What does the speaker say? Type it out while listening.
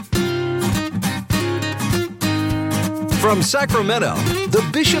From Sacramento, the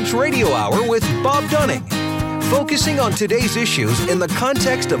Bishop's Radio Hour with Bob Dunning, focusing on today's issues in the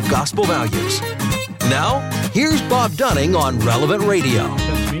context of gospel values. Now, here's Bob Dunning on Relevant Radio.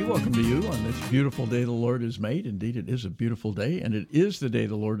 That's me. Welcome to you on this beautiful day the Lord has made. Indeed, it is a beautiful day, and it is the day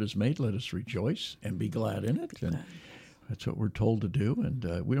the Lord has made. Let us rejoice and be glad in it. And that's what we're told to do,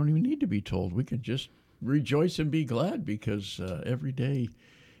 and we don't even need to be told. We can just rejoice and be glad because every day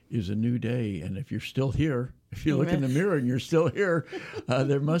is a new day, and if you're still here, if you look in the mirror and you're still here,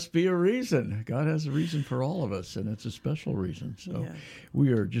 there must be a reason. God has a reason for all of us, and it's a special reason. So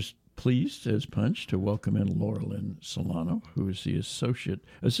we are just pleased as punch to welcome in Laura Lynn Solano, who is the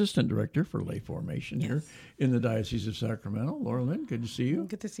Assistant Director for Lay Formation here in the Diocese of Sacramento. Laura Lynn, good to see you.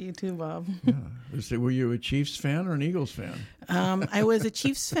 Good to see you too, Bob. Yeah. Were you a Chiefs fan or an Eagles fan? I was a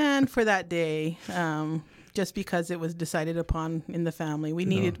Chiefs fan for that day. Just because it was decided upon in the family. We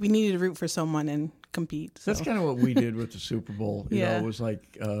needed to root for someone and compete. So. That's kind of what we did with the Super Bowl. You know, it was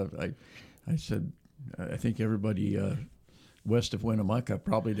like, I said, I think everybody west of Winnemucca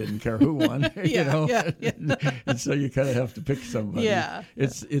probably didn't care who won, you know? And so you kind of have to pick somebody.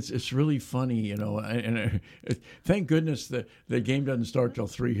 It's really funny, you know, and thank goodness that the game doesn't start till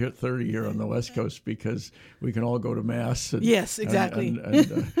 3:30 here on the West Coast because we can all go to Mass. And, yes, exactly.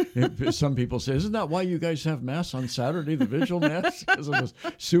 And some people say, isn't that why you guys have Mass on Saturday, the Vigil Mass? Because of the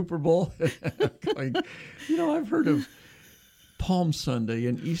Super Bowl? Like, you know, I've heard of Palm Sunday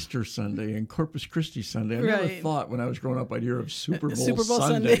and Easter Sunday and Corpus Christi Sunday. I never thought when I was growing up I'd hear of Super Bowl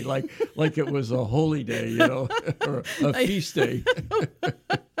Sunday. like it was a holy day, you know, or a feast day.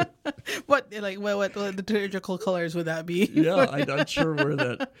 What liturgical colors would that be? Yeah, I'm not sure where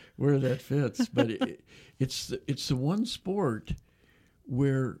that fits, but it's the one sport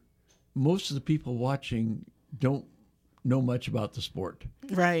where most of the people watching don't know much about the sport.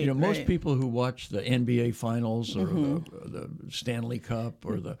 Right. You know, most people who watch the NBA Finals or the Stanley Cup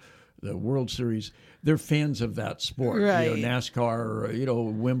or the World Series, they're fans of that sport. Right. You know, NASCAR, or, you know,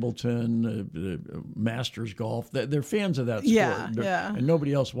 Wimbledon, Masters golf. They're fans of that sport. And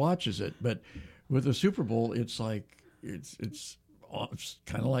nobody else watches it. But with the Super Bowl, it's like it's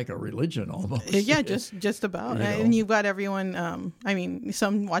kind of like a religion almost. Yeah, just about. You know? And you've got everyone. I mean,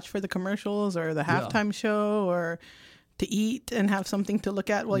 some watch for the commercials or the halftime show or to eat and have something to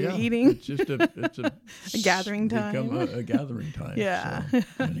look at while you're eating. It's just a gathering time. Become a gathering time. Yeah. So,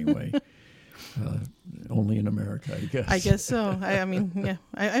 anyway, only in America, I guess. I guess so. I mean,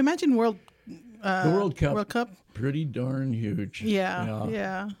 I imagine the World Cup. World Cup. Pretty darn huge.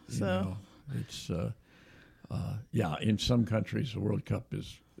 Yeah. So you know, it's in some countries the World Cup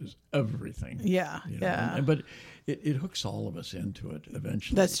is everything. Yeah. You know? But it hooks all of us into it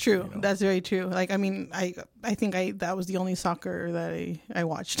eventually. That's true. You know? That's very true. Like, I mean, I think that was the only soccer that I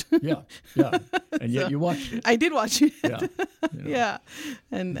watched. Yeah. And yet you watched it. I did watch it. Yeah. You know. Yeah.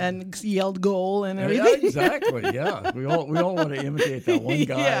 And yelled goal and everything. Yeah, exactly. Yeah. We all want to imitate that one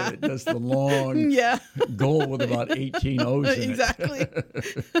guy that does the long goal with about 18 O's in it. Exactly.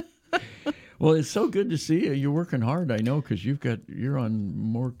 Well, it's so good to see you. You're working hard, I know, because you're on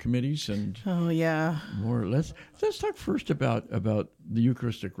more committees and more. Let's talk first about the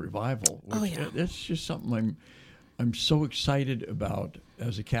Eucharistic revival. Which, that's just something I'm so excited about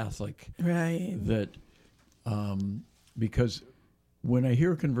as a Catholic. Right. That because when I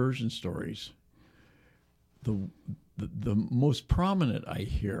hear conversion stories, the most prominent I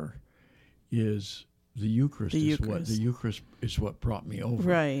hear is the Eucharist. The Eucharist is what brought me over.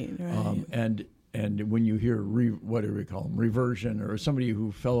 Right. And when you hear what do we call them, reversion, or somebody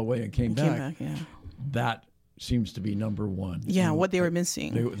who fell away and came back, that seems to be number one. Yeah, you know, what they were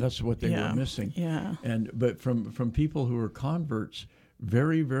missing. That's what they were missing. Yeah. But from people who are converts,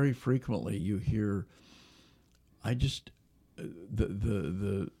 very, very frequently you hear,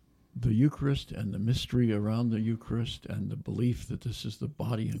 the Eucharist and the mystery around the Eucharist and the belief that this is the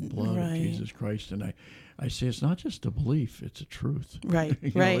body and blood of Jesus Christ. And I say it's not just a belief, it's a truth. Right,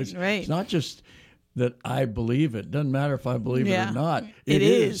 It's not just that I believe it. Doesn't matter if I believe it or not. It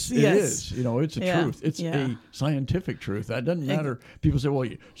is. It is. You know, it's a truth. It's a scientific truth. That doesn't matter. People say, well,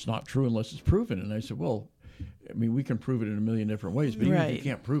 it's not true unless it's proven. And I said, well, I mean, we can prove it in a million different ways, but even if you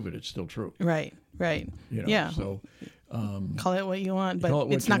can't prove it, it's still true. Right. You know, so... call it what you want,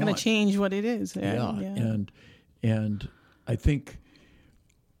 but it's not going to change what it is. And I think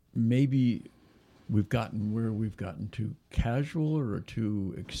maybe we've gotten where we've gotten too casual or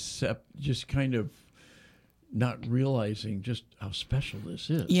too accept, just kind of not realizing just how special this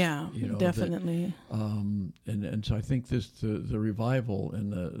is. Yeah, you know, definitely. And so I think the revival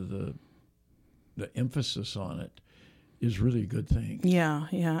and the emphasis on it is really a good thing. Yeah.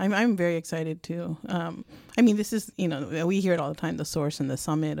 I'm very excited too. I mean, this is, we hear it all the time, the source and the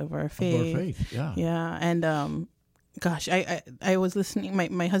summit of our faith. Yeah. Yeah. And gosh, I was listening.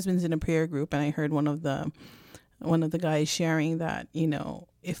 My husband's in a prayer group, and I heard one of the guys sharing that,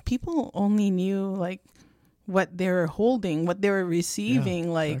 if people only knew like what they're holding, what they're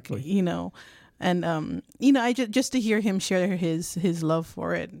receiving, exactly. And I just to hear him share his love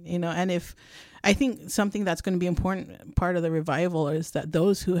for it, and if I think something that's going to be important part of the revival is that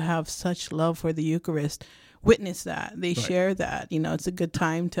those who have such love for the Eucharist witness that, they share that. It's a good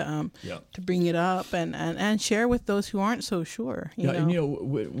time to bring it up and share with those who aren't so sure. And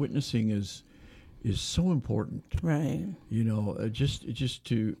witnessing is so important, right? Just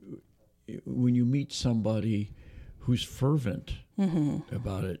to, when you meet somebody who's fervent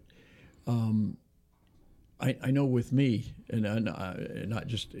about it. I know with me, and not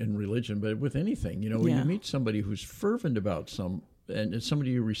just in religion, but with anything, when you meet somebody who's fervent about and it's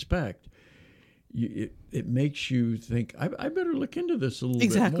somebody you respect, it makes you think, I better look into this a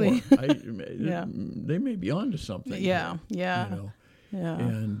little bit more. They may be onto something. Yeah.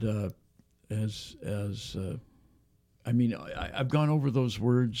 And I've gone over those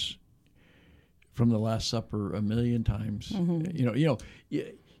words from the Last Supper a million times.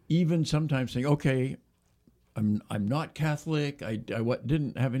 Even sometimes saying, okay, I'm not Catholic. I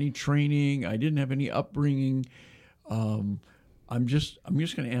didn't have any training. I didn't have any upbringing. I'm just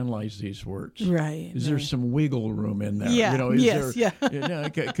going to analyze these words. Right. Is there some wiggle room in there? Yeah.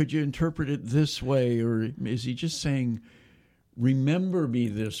 Could you interpret it this way, or is he just saying, remember me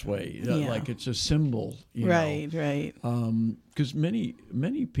this way, like it's a symbol? Right. Because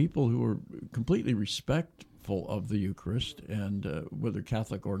many people who are completely respectful of the Eucharist, and whether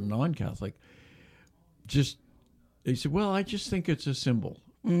Catholic or non-Catholic, they say, well, I just think it's a symbol,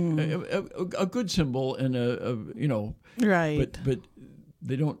 a good symbol, and right. But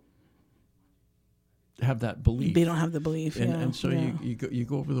they don't have that belief. They don't have the belief, and so you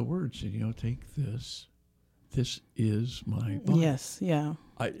go over the words, and take this. This is my body. Yes, yeah.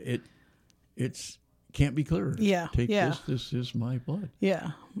 It's can't be clearer. Yeah, take this. This is my blood.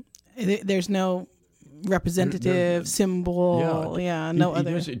 Yeah, there's no representative symbol. No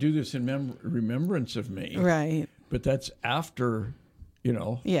other. Do this in remembrance of me. Right. But that's after,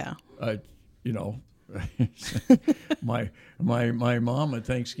 Yeah. My mom at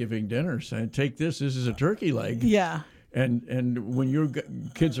Thanksgiving dinner said, "Take this. This is a turkey leg." Yeah. And when your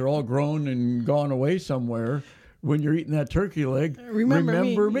kids are all grown and gone away somewhere, when you're eating that turkey leg,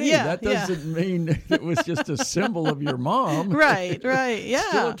 remember me. Yeah, that doesn't mean it was just a symbol of your mom. Right. Yeah.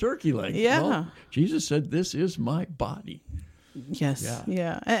 Still a turkey leg. Yeah. Well, Jesus said, "This is my body." Yes.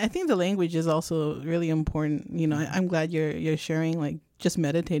 Yeah. I think the language is also really important. I'm glad you're sharing, like, just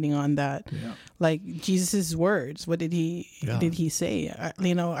meditating on that. Yeah. Like Jesus's words. What did he say?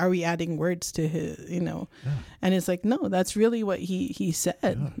 Are we adding words to his, And it's like, no, that's really what he said.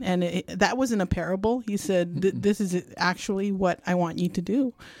 Yeah. And that wasn't a parable. He said, this is actually what I want you to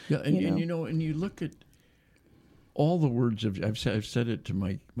do. Yeah. And you look at all the words I've said it to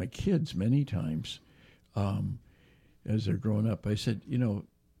my kids many times, as they're growing up. I said,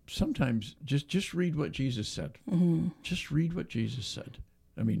 sometimes just read what Jesus said. Mm-hmm. Just read what Jesus said.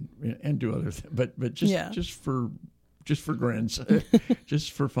 I mean, and do other things, but just for grins,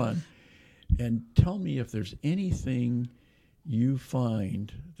 just for fun. And tell me if there's anything you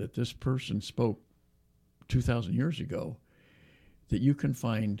find that this person spoke 2,000 years ago that you can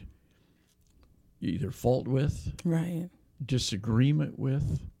find either fault with, right, disagreement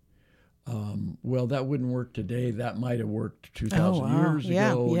with. Well, that wouldn't work today. That might have worked 2,000 years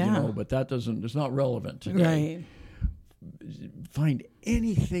ago, but it's not relevant today. Right. Find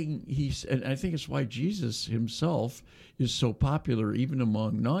anything and I think it's why Jesus himself is so popular even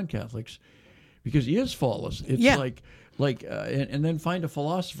among non-Catholics, because he is faultless. It's and then find a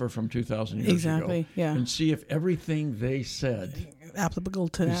philosopher from 2,000 years ago, and see if everything they said applicable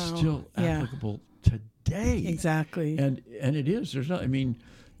to is now. Still applicable today. Exactly. And it is. There's not. I mean,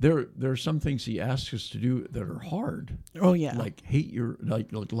 there are some things he asks us to do that are hard. Oh yeah. Like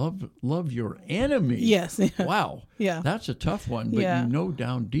love your enemy. Yes. Wow. Yeah. That's a tough one. But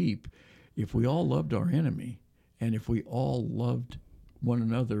down deep, if we all loved our enemy, and if we all loved one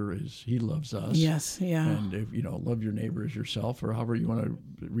another as he loves us. Yes. Yeah. And if love your neighbor as yourself, or however you want to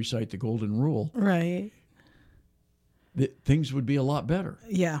recite the golden rule. Right. Things would be a lot better.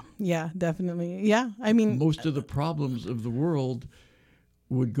 Yeah. Yeah. Definitely. Yeah. I mean, most of the problems of the world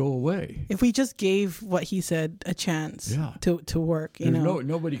would go away if we just gave what he said a chance to work.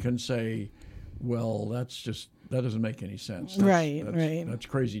 Nobody can say, well, that's just doesn't make any sense. Right. That's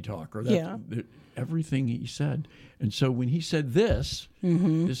crazy talk. Or everything he said. And so when he said this,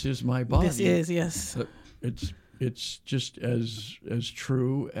 this is my body. This is, yes. It's just as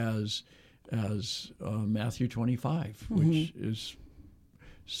true as Matthew 25, which is,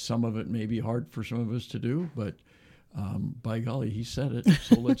 some of it may be hard for some of us to do, but by golly, he said it,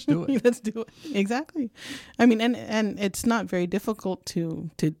 so let's do it. Let's do it. Exactly. I mean, and it's not very difficult to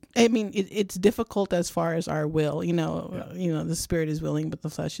I mean, it's difficult as far as our will, the spirit is willing, but the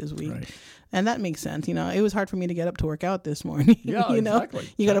flesh is weak. Right. And that makes sense. It was hard for me to get up to work out this morning. Yeah, exactly.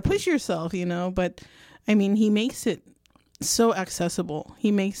 You got to push yourself, but I mean, he makes it so accessible.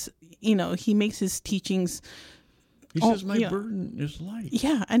 He makes his teachings. He says, my burden is light.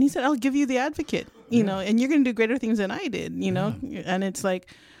 Yeah. And he said, I'll give you the advocate, and you're going to do greater things than I did, and it's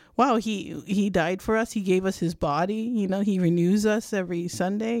like, wow, he died for us. He gave us his body, he renews us every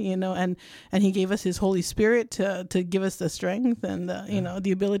Sunday, and he gave us his Holy Spirit to give us the strength and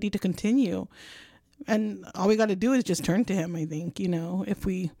the ability to continue. And all we got to do is just turn to him. I think, if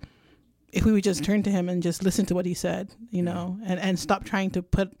we would just turn to him and just listen to what he said, and stop trying to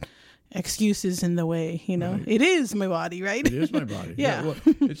put excuses in the way, right. It is my body, right? It is my body. Yeah. Well,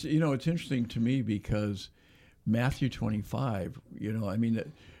 it's interesting to me because Matthew 25, I mean,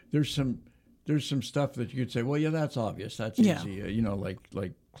 there's some stuff that you could say, well, yeah, that's obvious, that's easy,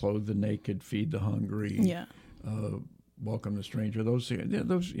 like clothe the naked, feed the hungry, welcome the stranger. Those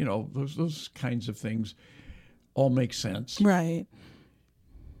kinds of things all make sense, right?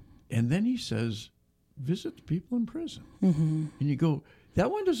 And then he says, visit the people in prison, and you go, that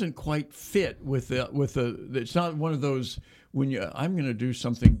one doesn't quite fit with the. It's not one of those when I'm going to do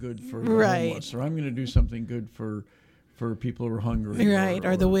something good for the homeless, or I'm going to do something good for people who are hungry, right?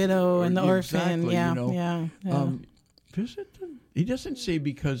 Or the widow and the orphan, visit them. He doesn't say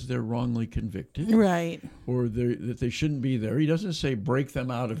because they're wrongly convicted, right? Or that they shouldn't be there. He doesn't say break them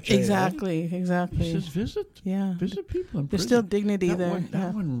out of jail. Exactly. He says visit people in prison. There's still dignity there.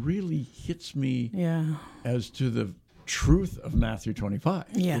 That one really hits me. Yeah. As to the truth of Matthew 25.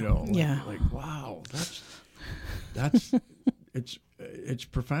 Yeah. Like wow, that's it's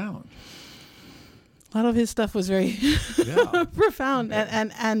profound. A lot of his stuff was very profound,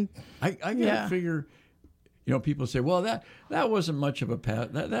 and I gotta figure. People say, well, that wasn't much of a path.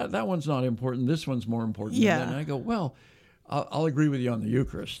 That one's not important. This one's more important. Yeah. And I go, well, I'll agree with you on the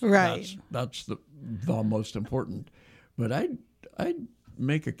Eucharist. Right. That's the most important. But I'd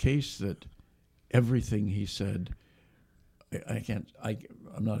make a case that everything he said, I'm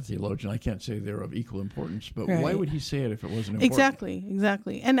not a theologian. I can't say they're of equal importance. But why would he say it if it wasn't important?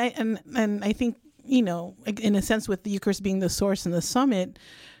 Exactly. And I think in a sense, with the Eucharist being the source and the summit,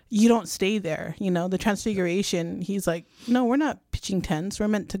 you don't stay there. The Transfiguration, he's like, no, we're not pitching tents. We're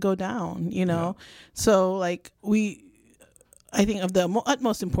meant to go down, So like I think of the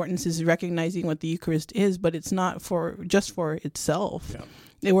utmost importance is recognizing what the Eucharist is, but it's not just for itself. Yeah.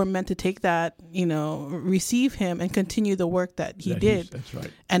 They were meant to take that, receive him and continue the work that he did. That's right.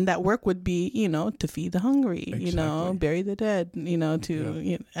 And that work would be, to feed the hungry, bury the dead,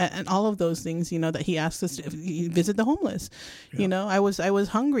 and all of those things, that he asked us to visit the homeless. Yeah. I was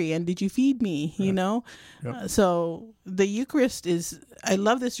hungry and did you feed me, Yep. So the Eucharist I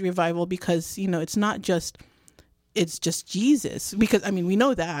love this revival because, it's not just, it's just Jesus, because we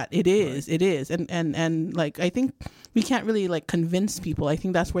know that it is, and like I think we can't really like convince people. I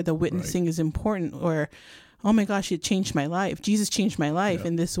think that's where the witnessing is important. Or, oh my gosh, it changed my life. Jesus changed my life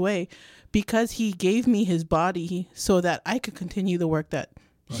in this way, because he gave me his body so that I could continue the work that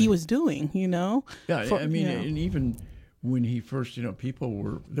he was doing. Yeah, and even when he first,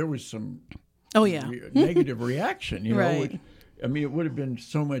 there was some negative reaction. Right. Which, it would have been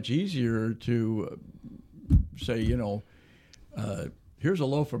so much easier to say, here's a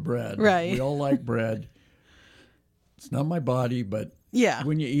loaf of bread. Right. We all like bread. It's not my body, but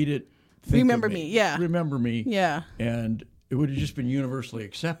when you eat it, remember me. Yeah. Remember me. Yeah. And it would have just been universally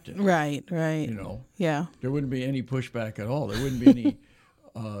accepted. Right. Yeah. There wouldn't be any pushback at all. There wouldn't be any,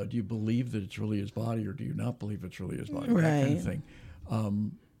 do you believe that it's really his body or do you not believe it's really his body? Right. That kind of thing.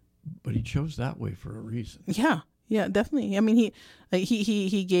 But he chose that way for a reason. Yeah. Yeah, definitely.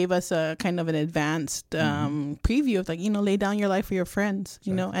 He gave us a kind of an advanced preview of lay down your life for your friends,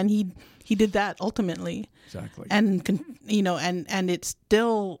 and he did that ultimately. Exactly. And and it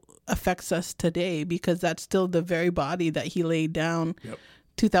still affects us today, because that's still the very body that he laid down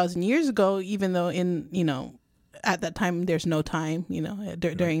 2,000 years ago, even though at that time there's no time,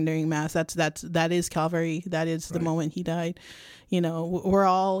 during Mass. That is Calvary. That is the moment he died.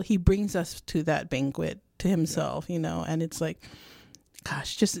 He brings us to that banquet to himself, and it's like,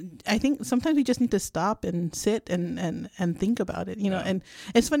 gosh, I think sometimes we just need to stop and sit and think about it, And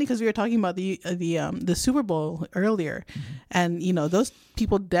it's funny because we were talking about the Super Bowl earlier, and those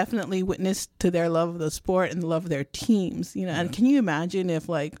people definitely witnessed to their love of the sport and love of their teams, And can you imagine if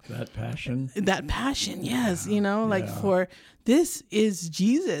that passion, yes, for this is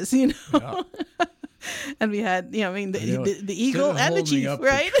Jesus, Yeah. And we had, the eagle and the chief,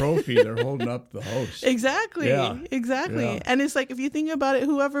 right? The trophy, they're holding up the host. Exactly. Yeah. And it's if you think about it,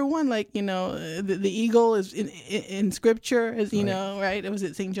 whoever won, the eagle is in scripture, as right? Was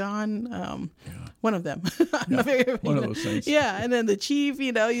it St. John? One of them. One of those things. Yeah, and then the chief,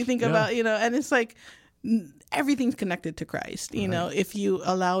 you think about, and it's everything's connected to Christ, if you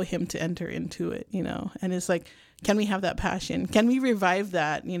allow him to enter into it, and it's can we have that passion? Can we revive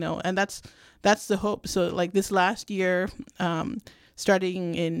that? And that's the hope. So this last year, started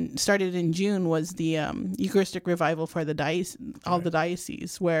in June, was the Eucharistic revival for the the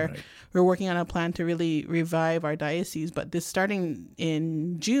dioceses, where we're working on a plan to really revive our diocese. But starting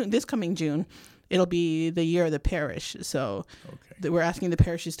in June, this coming June, it'll be the year of the parish. So we're asking the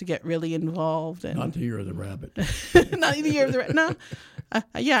parishes to get really involved. And not the year of the rabbit. Not the year of the rabbit. No.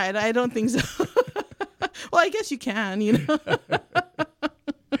 I don't think so. Well, I guess you can,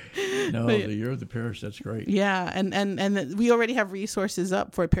 No, the year of the parish, that's great. Yeah, and we already have resources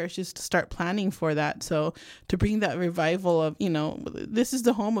up for parishes to start planning for that. So to bring that revival of, this is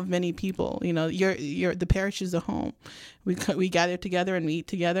the home of many people. The parish is the home. We gather together and we eat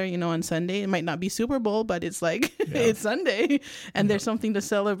together, on Sunday. It might not be Super Bowl, but it's it's Sunday, and there's something to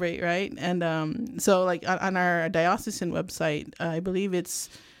celebrate, right? And so on our diocesan website, I believe it's,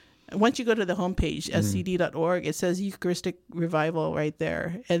 once you go to the homepage, scd.org, it says Eucharistic Revival right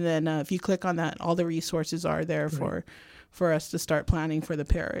there. And then if you click on that, all the resources are there for us to start planning for the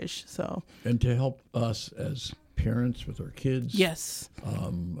parish. So, and to help us as parents with our kids. Yes.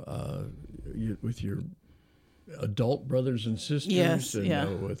 With your adult brothers and sisters. Yes,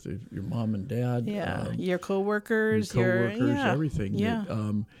 and with your mom and dad. Yeah, your coworkers. Everything. Yeah.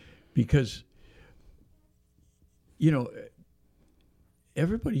 Because,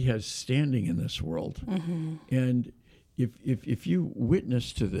 everybody has standing in this world, and if you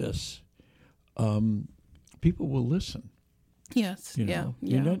witness to this, people will listen. Yes,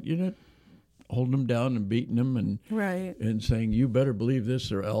 you're not holding them down and beating them and saying you better believe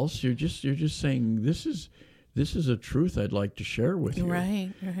this or else. You're just saying this is a truth I'd like to share with you.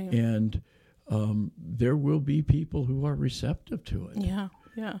 Right. And there will be people who are receptive to it. Yeah.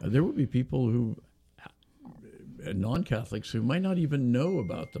 There will be people who. Non-Catholics who might not even know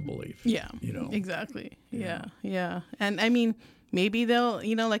about the belief. Yeah, exactly. Yeah. And I mean, maybe they'll,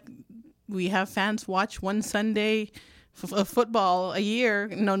 we have fans watch one Sunday of football a year,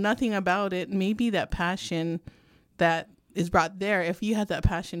 know nothing about it. Maybe that passion that is brought there, if you had that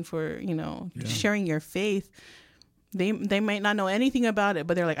passion for, sharing your faith, they might not know anything about it,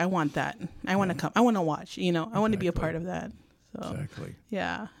 but they're I want that. I want to come. I want to watch, I want to be a part of that. So, exactly.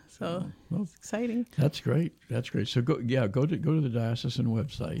 Yeah. So it's exciting. That's great. So go to the diocesan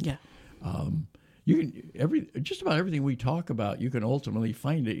website. Yeah. You can just about everything we talk about, you can ultimately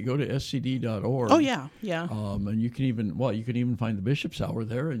find it. You go to scd.org. Oh yeah. And you can even find the Bishop's Hour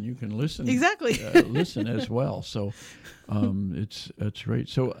there, and you can listen. Exactly. Listen as well. So that's great.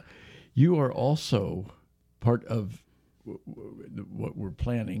 So you are also part of what we're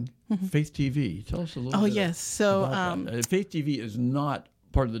planning, Faith TV. Tell us a little bit. Oh yes. So Faith TV is not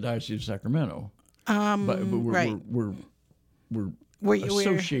part of the Diocese of Sacramento, but we're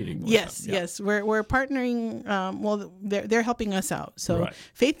associating with them. Yes. We're partnering. They're helping us out. So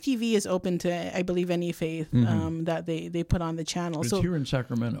Faith TV is open to, I believe, any faith that they put on the channel. But it's here in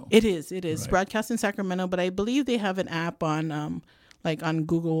Sacramento. It is broadcast in Sacramento, but I believe they have an app on on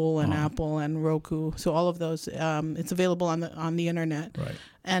Google and Apple and Roku. So all of those, it's available on the internet. Right.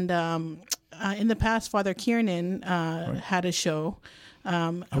 And in the past, Father Kiernan had a show.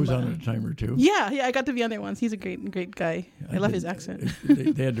 I was on it a time or two. Yeah, I got to be on there once. He's a great guy. I love his accent.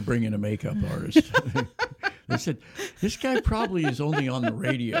 They had to bring in a makeup artist. They said, this guy probably is only on the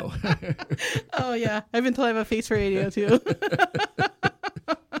radio. Oh, yeah. I've been told I have a face for radio, too.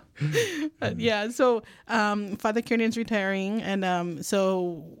 So Father Kiernan's retiring, and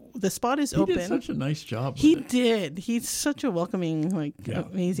so the spot is open. He did such a nice job. He did. He's such a welcoming,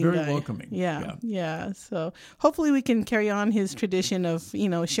 amazing very guy. Very welcoming. Yeah. So hopefully we can carry on his tradition of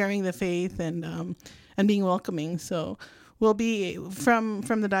sharing the faith and being welcoming. So we'll be from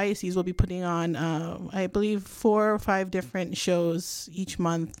the diocese. We'll be putting on, I believe, 4 or 5 different shows each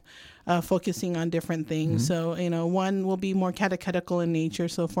month, focusing on different things. So, one will be more catechetical in nature,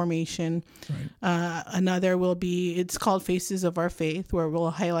 so formation. Right. Another will be, it's called Faces of Our Faith, where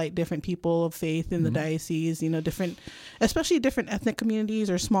we'll highlight different people of faith in the diocese, especially different ethnic communities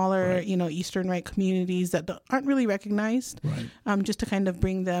or smaller, Eastern Rite communities that don't really recognized, Right. just to kind of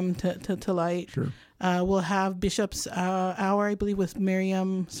bring them to light. Sure. We'll have Bishop's Hour, I believe, with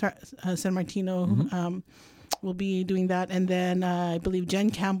Miriam San Martino. We'll be doing that, and then I believe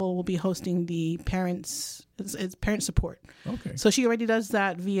Jen Campbell will be hosting the parents. It's parent support. Okay. So she already does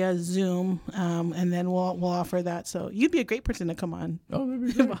that via Zoom, and then we'll offer that. So you'd be a great person to come on. Oh, that'd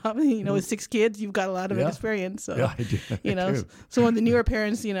be great. Bob, with 6 kids, you've got a lot of experience. So, Yeah, I do. I do. So when the newer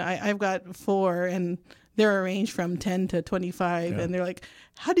parents, I've got 4, and they're arranged from 10 to 25, and they're like,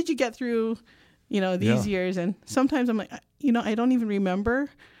 "How did you get through, these years?" And sometimes I'm like, I don't even remember.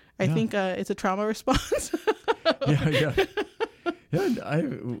 I think it's a trauma response. Yeah.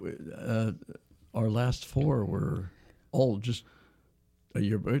 Our last 4 were all just a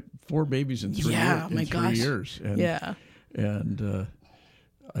year, but 4 babies in 3 years. My gosh. 3 years. And, And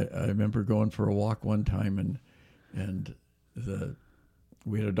I remember going for a walk one time, and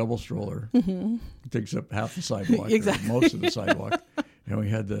we had a double stroller. It takes up half the sidewalk, Exactly. or most of the sidewalk, and we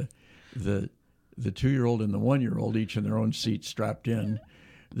had the 2-year-old and the 1-year-old each in their own seat strapped in.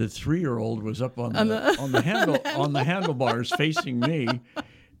 The 3-year-old was up on the handlebars facing me,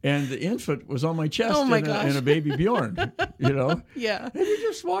 and the infant was on my chest and a baby Bjorn. Yeah. And you're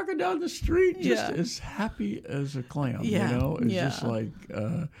just walking down the street, just as happy as a clam. Yeah. It's just like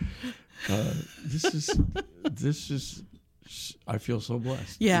this is. I feel so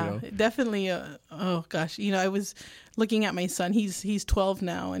blessed. Yeah, definitely. Oh gosh, I was looking at my son. He's 12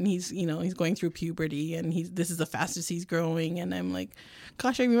 now, and he's going through puberty, and this is the fastest he's growing. And I'm like,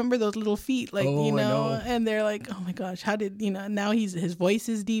 gosh, I remember those little feet, like I know. And they're like, oh my gosh, how did now his voice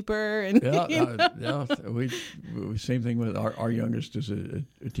is deeper, and we same thing with our youngest is a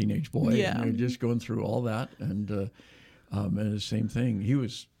teenage boy. Yeah, and we're just going through all that, and the same thing. He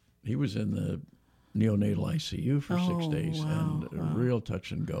was in the neonatal ICU for 6 days, and a real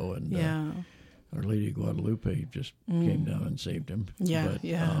touch and go. And Our Lady of Guadalupe just came down and saved him.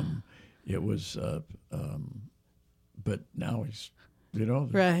 It was, but now he's,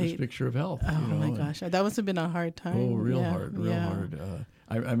 this picture of health. Oh my gosh, that must have been a hard time. Oh, real hard.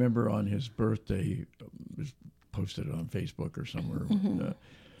 I remember on his birthday, was posted on Facebook or somewhere.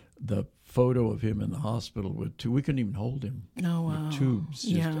 The photo of him in the hospital with we couldn't even hold him. Oh, wow. With tubes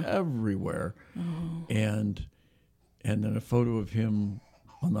just everywhere. Oh. And then a photo of him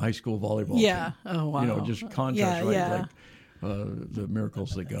on the high school volleyball team. Oh, wow. Just contrast, right? Like the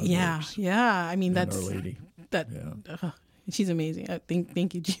miracles that God works. Yeah. I mean, that's Our Lady. She's amazing.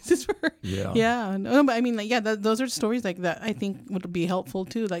 Thank you, Jesus, for her. Yeah. Yeah. No, but I mean, those are stories like that I think would be helpful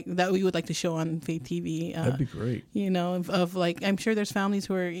too, like that we would like to show on Faith TV. That'd be great. Of like, I'm sure there's families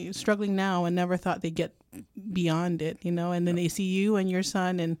who are struggling now and never thought they'd get beyond it, and then they see you and your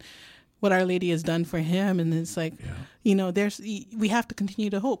son and what Our Lady has done for him. And it's like, we have to continue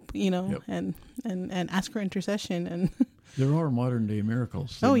to hope, and ask for intercession. And there are modern day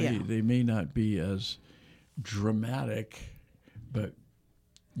miracles. They may not be as dramatic, but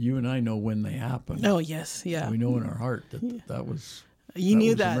you and I know when they happen. Oh yes, yeah. We know in our heart that was. You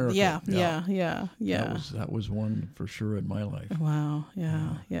knew that, yeah. That was one for sure in my life. Wow,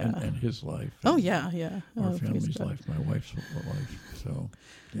 yeah. And his life. Oh yeah. Our family's life, my wife's life. So,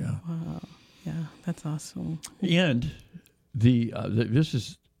 yeah. Wow, yeah, that's awesome. And this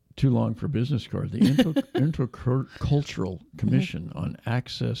is too long for business card. The Intercultural Commission on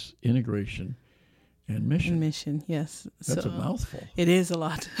Access, Integration, and Mission. Yes. That's a mouthful. It is a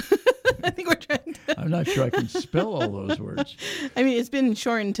lot. I think we're trying to. I'm not sure I can spell all those words. I mean, it's been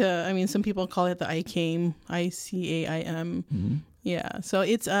shortened to. Some people call it the ICAIM, ICAIM. Mm-hmm. Yeah. So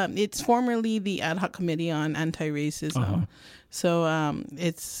it's formerly the Ad Hoc Committee on Anti-Racism. So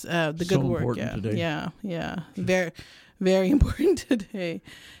it's the good work. Yeah. Today. Yeah. Very, very important today.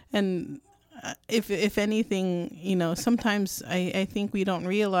 And if anything, sometimes I think we don't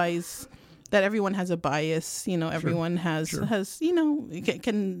realize that everyone has a bias, everyone has,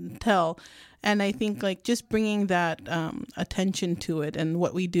 can tell. And I think like just bringing that attention to it and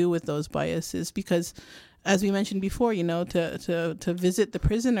what we do with those biases, because as we mentioned before, to visit the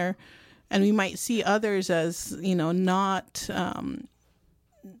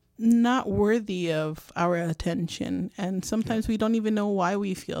not worthy of our attention, and sometimes we don't even know why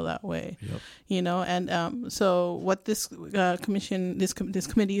we feel that way. And so what this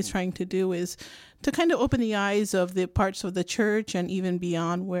committee is trying to do is to kind of open the eyes of the parts of the church and even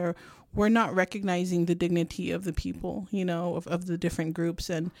beyond where we're not recognizing the dignity of the people, of the different groups,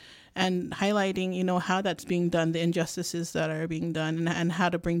 and highlighting, how that's being done, the injustices that are being done, and how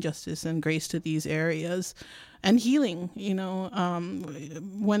to bring justice and grace to these areas, and healing.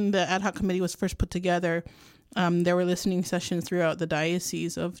 When the ad hoc committee was first put together, there were listening sessions throughout the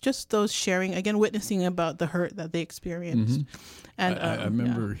diocese of just those sharing, again, witnessing about the hurt that they experienced. And I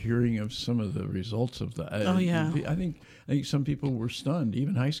remember hearing of some of the results of that. I think some people were stunned,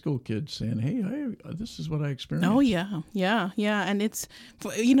 even high school kids saying, "Hey, this is what I experienced." Oh yeah, and it's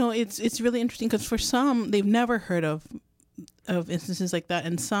really interesting because for some they've never heard of instances like that,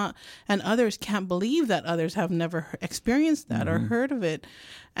 and others can't believe that others have never experienced that or heard of it,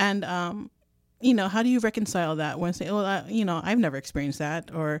 and how do you reconcile that when say, I've never experienced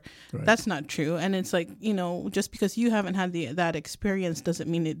that, or that's not true. And it's like, just because you haven't had that experience doesn't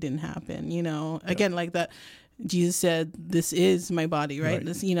mean it didn't happen, again, like that. Jesus said, "This is my body," right?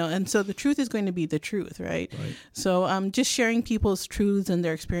 This, and so the truth is going to be the truth, right? So just sharing people's truths and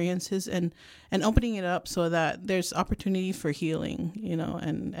their experiences and opening it up so that there's opportunity for healing,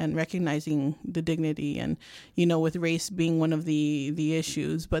 and recognizing the dignity, and, with race being one of the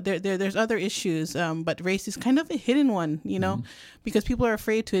issues, but there's other issues, but race is kind of a hidden one, because people are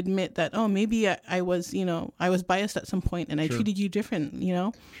afraid to admit that, oh, maybe I was biased at some point and I treated you different,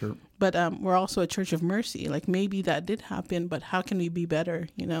 Sure. But we're also a church of mercy. Like maybe that did happen, but how can we be better?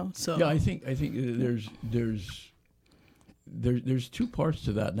 So yeah, I think there's two parts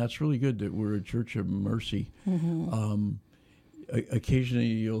to that, and that's really good that we're a church of mercy. Occasionally,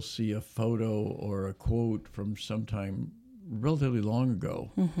 you'll see a photo or a quote from sometime relatively long ago,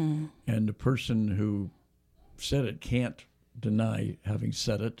 and the person who said it can't deny having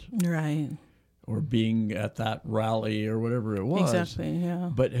said it, right? Or being at that rally or whatever it was. Exactly,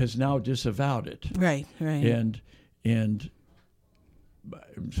 yeah. But has now disavowed it. Right. And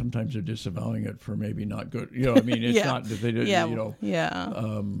sometimes they're disavowing it for maybe not good. It's not that they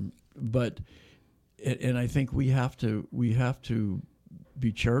didn't, but, and I think we have to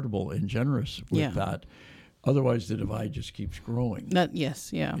be charitable and generous with that. Otherwise the divide just keeps growing. And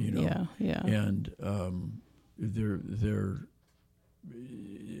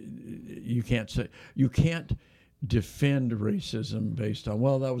you can't defend racism based on,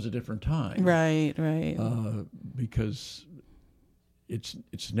 well, that was a different time, right? Because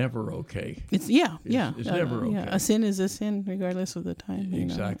it's never okay. It's never okay. A sin is a sin, regardless of the time.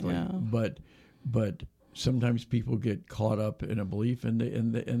 Exactly. But sometimes people get caught up in a belief, and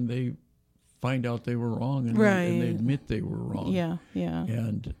they find out they were wrong, and they admit they were wrong.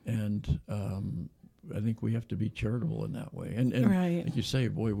 And I think we have to be charitable in that way. And like you say,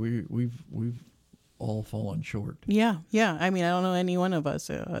 boy, we've all fallen short. Yeah. I mean, I don't know any one of us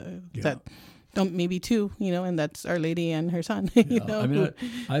that don't, maybe two, and that's Our Lady and her son. I mean,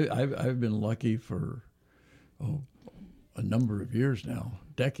 I've been lucky for a number of years now,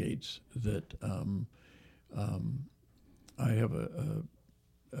 decades, that I have a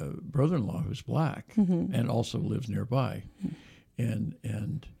brother-in-law who's black and also lives nearby,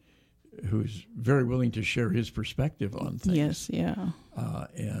 and who's very willing to share his perspective on things.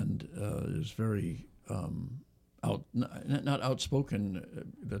 And is very not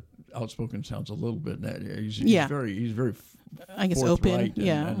outspoken. That outspoken sounds a little bit. He's very I guess open.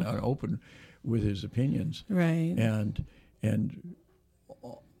 And open with his opinions. Right. And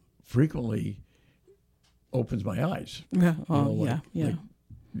frequently opens my eyes.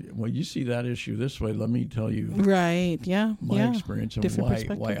 Well, you see that issue this way. Let me tell you, my experience and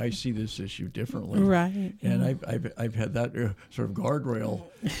why I see this issue differently. Right. And I've had that sort of guardrail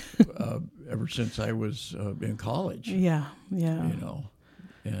ever since I was in college. Yeah.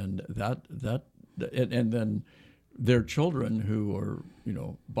 And and then their children who are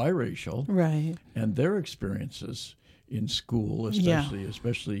biracial, right, and their experiences in school,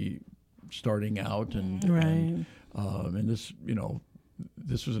 especially starting out, and this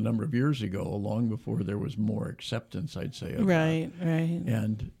this was a number of years ago, long before there was more acceptance, I'd say, of that.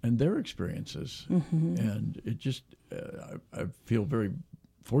 And their experiences, and it just I feel very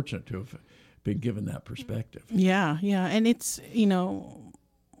fortunate to have been given that perspective. And it's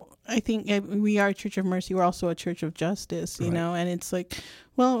I think we are a Church of Mercy. We're also a Church of Justice, and it's like,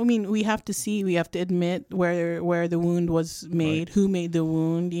 well, I mean, we have to admit where the wound was made, who made the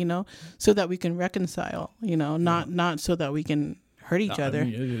wound, so that we can reconcile, not so that we can hurt each other. I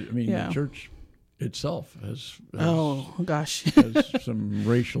mean, the church itself has Oh gosh. has some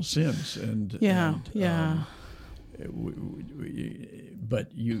racial sins, and Yeah.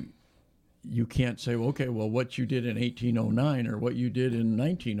 but you can't say, well, okay, well, what you did in 1809 or what you did in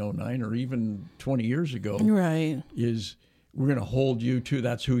 1909 or even 20 years ago Right. is we're going to hold you to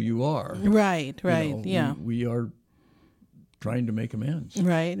that's who you are. Right. Right. You know, Yeah. we are trying to make amends.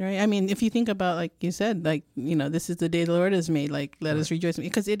 Right, right. I mean, if you think about, like you said, like, this is the day the Lord has made, like, let us rejoice,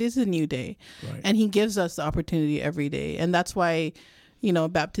 because it is a new day. Right. And he gives us the opportunity every day. And that's why,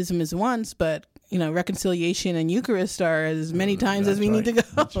 baptism is once, but, reconciliation and Eucharist are as many times as we need to go,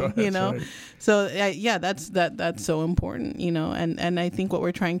 That's right. So, that's so important, and I think what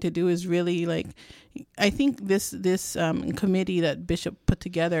we're trying to do is really, like, I think this committee that Bishop put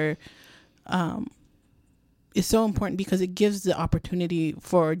together, is so important because it gives the opportunity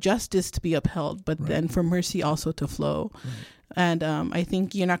for justice to be upheld, but then for mercy also to flow. Right. And I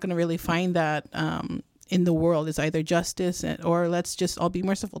think you're not going to really find that in the world. It's either justice or let's just all be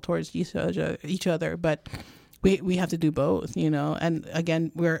merciful towards each other. But we have to do both, And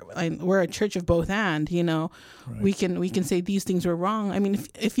again, we're a church of both and, Right. We can say these things were wrong. I mean,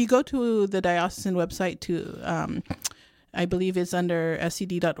 if you go to the diocesan website to I believe it's under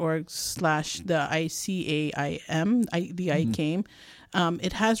scd.org/the ICAIM, the ICAIM.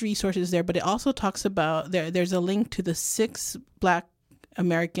 It has resources there, but it also talks about, there's a link to the 6 Black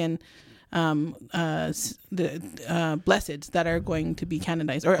American blesseds that are going to be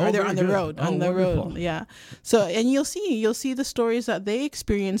canonized, or they're on the road. Wonderful. Yeah. So, and you'll see the stories that they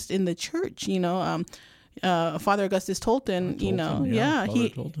experienced in the church, Father Augustus Tolton,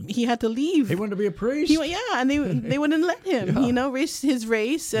 Tolton. he had to leave. He wanted to be a priest. And they wouldn't let him. Yeah. His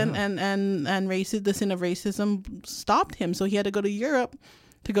race and the sin of racism stopped him. So he had to go to Europe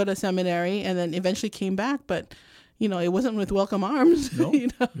to go to seminary, and then eventually came back. But it wasn't with welcome arms. No.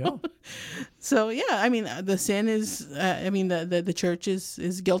 Yeah. So I mean, the sin is. The church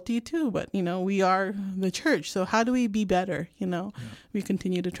is guilty too. But we are the church. So how do we be better? We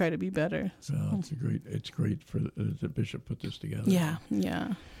continue to try to be better. So. Well, it's great for the bishop put this together. Yeah.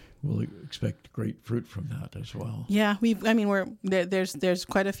 We'll expect great fruit from that as well. Yeah, there's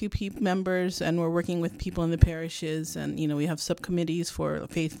quite a few members, and we're working with people in the parishes, and we have subcommittees for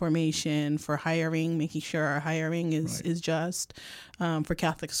faith formation, for hiring, making sure our hiring is just, for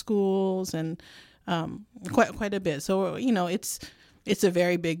Catholic schools, and quite a bit. So it's a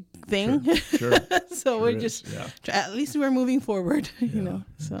very big thing. Sure. So we're just at least we're moving forward.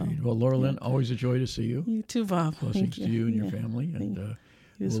 So indeed. Well, Laura Lynn, always a joy to see you. You too, Bob. Blessings to you and your family, and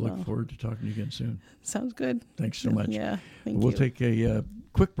we'll look forward to talking to you again soon. Sounds good. Thanks so much. Yeah, thank you. We'll take a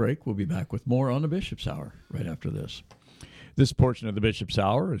quick break. We'll be back with more on the Bishop's Hour right after this. This portion of the Bishop's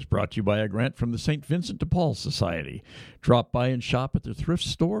Hour is brought to you by a grant from the St. Vincent de Paul Society. Drop by and shop at their thrift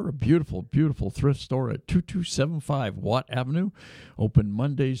store, a beautiful, beautiful thrift store at 2275 Watt Avenue. Open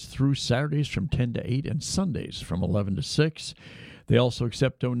Mondays through Saturdays from 10 to 8 and Sundays from 11 to 6. They also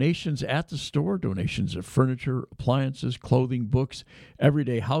accept donations at the store, donations of furniture, appliances, clothing, books,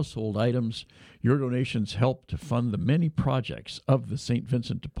 everyday household items. Your donations help to fund the many projects of the St.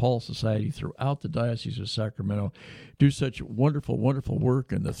 Vincent de Paul Society throughout the Diocese of Sacramento. Do such wonderful, wonderful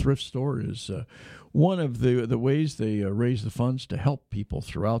work, and the thrift store is one of the ways they raise the funds to help people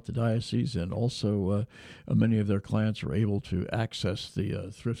throughout the diocese, and also many of their clients are able to access the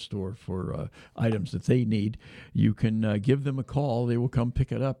thrift store for items that they need. You can give them a call. They will come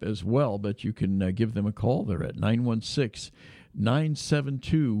pick it up as well, but you can give them a call. They're at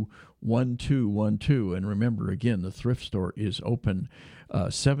 916-972-1212. And remember, again, the thrift store is open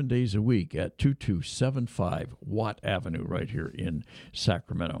 7 days a week at 2275 Watt Avenue right here in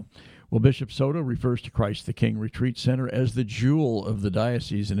Sacramento. Well, Bishop Soto refers to Christ the King Retreat Center as the jewel of the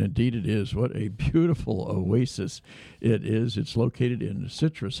diocese, and indeed it is. What a beautiful oasis it is. It's located in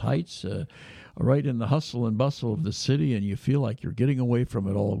Citrus Heights, right in the hustle and bustle of the city, and you feel like you're getting away from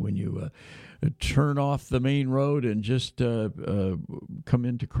it all when you turn off the main road and just come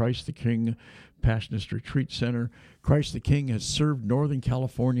into Christ the King Passionist Retreat Center. Christ the King has served Northern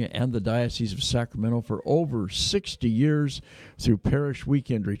California and the Diocese of Sacramento for over 60 years through parish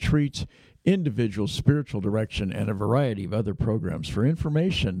weekend retreats, individual spiritual direction, and a variety of other programs. For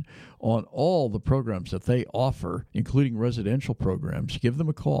information on all the programs that they offer, including residential programs, give them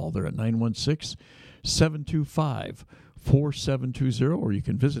a call. They're at 916-725-4720, or you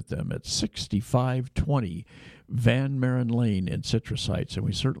can visit them at 6520 Van Maren Lane in Citrus Heights. And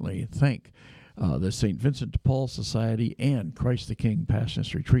we certainly thank the St. Vincent de Paul Society and Christ the King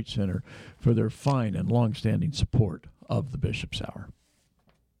Passionist Retreat Center for their fine and long-standing support of the Bishop's Hour.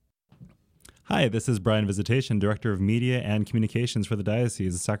 Hi, this is Brian Visitation, Director of Media and Communications for the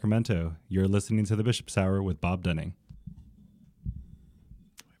Diocese of Sacramento. You're listening to the Bishop's Hour with Bob Dunning.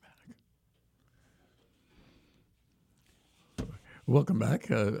 Welcome back.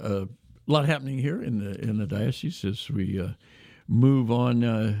 A lot happening here in the diocese as we move on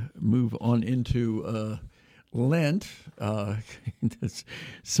into Lent. There's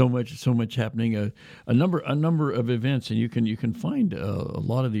so much happening. A number of events, and you can find a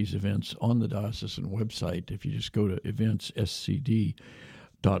lot of these events on the diocesan website if you just go to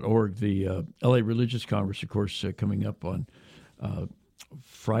events.scd.org. The LA Religious Congress, of course, coming up on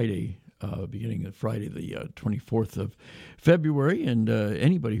Friday. Beginning of Friday, the 24th of February, and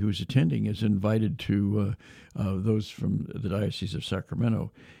anybody who's attending is invited to. Those from the Diocese of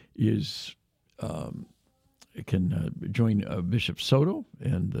Sacramento can join Bishop Soto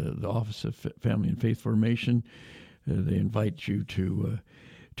and the Office of Family and Faith Formation. They invite you to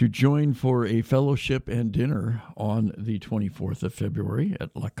join for a fellowship and dinner on the 24th of February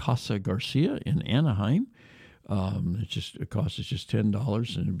at La Casa Garcia in Anaheim. It costs us just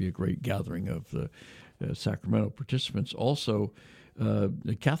 $10, and it'd be a great gathering of the Sacramento participants. Also,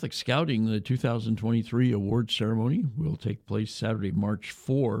 the Catholic Scouting, the 2023 award ceremony will take place Saturday, March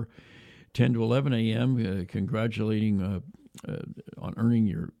 4, 10 to 11 a.m., congratulating on earning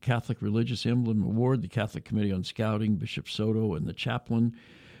your Catholic Religious Emblem Award, the Catholic Committee on Scouting, Bishop Soto, and the chaplain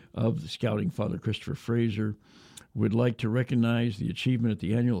of the Scouting, Father Christopher Fraser, would like to recognize the achievement at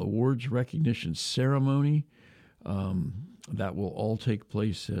the annual awards recognition ceremony. That will all take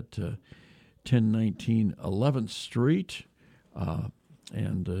place at 1019 11th Street,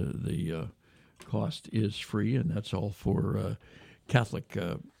 and the cost is free, and that's all for Catholic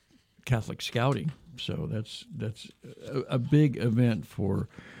Scouting. So that's a big event for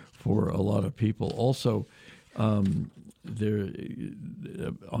a lot of people. Also, there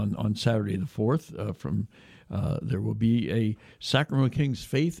on Saturday the 4th there will be a Sacramento Kings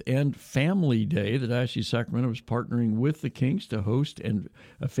Faith and Family Day. The Diocese of Sacramento is partnering with the Kings to host a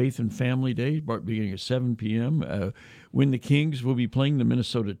Faith and Family Day beginning at 7 p.m. When the Kings will be playing the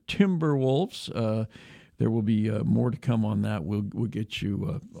Minnesota Timberwolves. There will be more to come on that. We'll get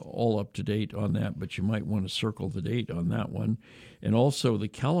you all up to date on that, but you might want to circle the date on that one. And also, the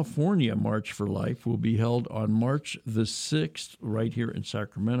California March for Life will be held on March the 6th right here in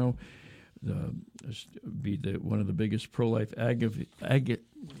Sacramento. Be one of the biggest pro-life advocacy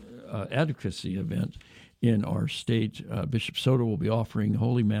event in our state. Bishop Soto will be offering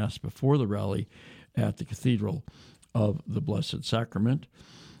Holy Mass before the rally at the Cathedral of the Blessed Sacrament.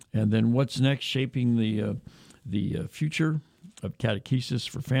 And then what's next, shaping the future of catechesis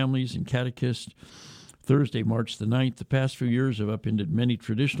for families and catechists. Thursday, March the 9th. The past few years have upended many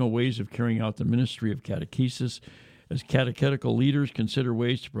traditional ways of carrying out the ministry of catechesis, as catechetical leaders consider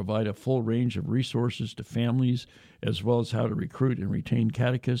ways to provide a full range of resources to families, as well as how to recruit and retain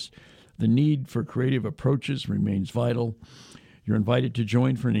catechists. The need for creative approaches remains vital. You're invited to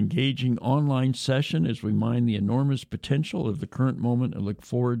join for an engaging online session as we mine the enormous potential of the current moment and look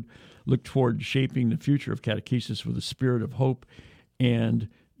toward shaping the future of catechesis with a spirit of hope and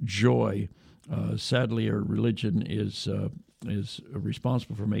joy. Sadly, our religion is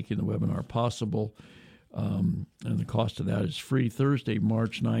responsible for making the webinar possible. And the cost of that is free. Thursday,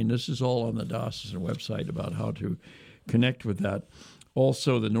 March 9. This is all on the diocesan website about how to connect with that.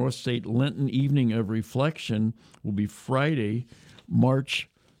 Also, the North State Lenten Evening of Reflection will be Friday, March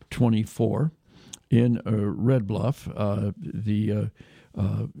 24 in Red Bluff.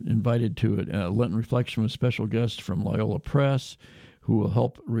 Invited to a Lenten Reflection with special guests from Loyola Press, who will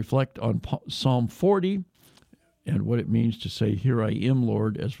help reflect on Psalm 40 and what it means to say, "Here I am,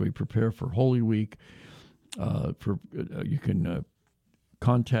 Lord," as we prepare for Holy Week. You can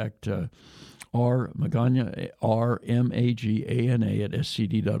contact R-Magana, R-M-A-G-A-N-A at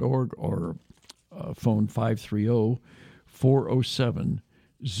scd.org, or phone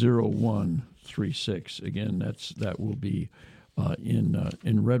 530-407-0136. Again, that will be up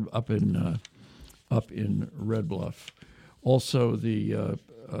in Red Bluff. Also, the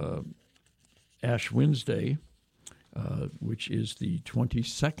Ash Wednesday, which is the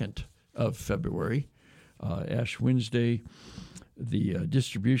 22nd of February. Ash Wednesday, the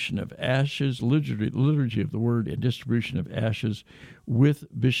distribution of ashes, liturgy of the word, and distribution of ashes with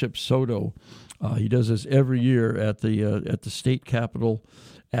Bishop Soto. He does this every year at the state capitol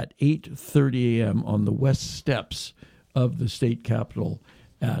at 8:30 a.m. on the west steps of the state capitol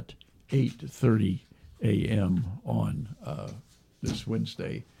at 8:30 a.m. on this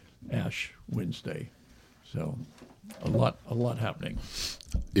Wednesday, Ash Wednesday. So a lot happening.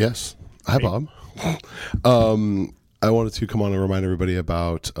 Yes. Hi, Bob. I wanted to come on and remind everybody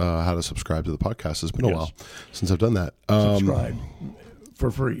about how to subscribe to the podcast. It's been a while since I've done that. Subscribe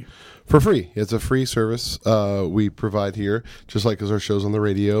for free. For free. It's a free service we provide here, just like as our shows on the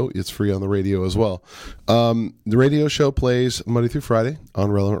radio. It's free on the radio as well. The radio show plays Monday through Friday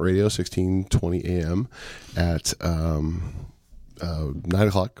on Relevant Radio, 1620 a.m. at 9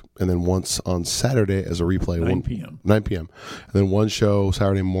 o'clock, and then once on Saturday as a replay. 9 p.m. 9 p.m. And then one show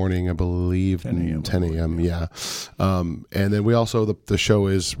Saturday morning, I believe, 10 a.m. Yeah. And then we also, the show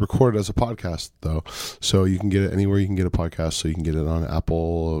is recorded as a podcast, though. So you can get it anywhere you can get a podcast. So you can get it on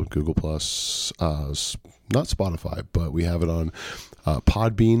Apple, Google+, not Spotify, but we have it on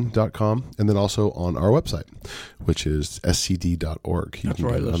podbean.com, and then also on our website, which is scd.org. You That's can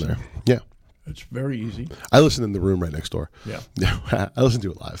where get I it on listen. there. Yeah. It's very easy. I listen in the room right next door. Yeah. I listen to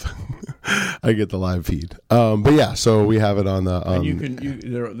it live. I get the live feed. But yeah, so we have it on the. And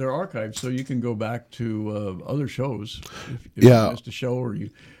they're archived, so you can go back to other shows. If Yeah. you missed a show, or you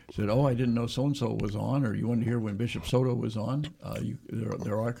said, "Oh, I didn't know so and so was on," or you wanted to hear when Bishop Soto was on,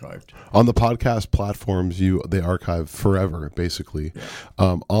 they're archived. On the podcast platforms, they archive forever, basically.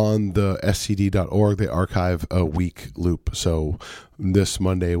 Yeah. On the scd.org, they archive a week loop. So this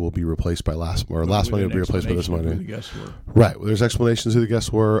Monday will be replaced by last Monday will be replaced by this Monday. The guests were. Right. Well, there's explanations who the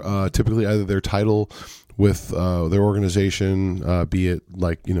guests were. Typically, either their title with their organization, be it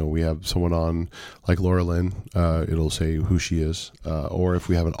like, we have someone on like Laura Lynn, it'll say who she is. Or if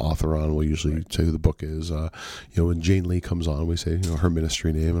we have an author on, we'll usually say who the book is. When Jane Lee comes on, we say, her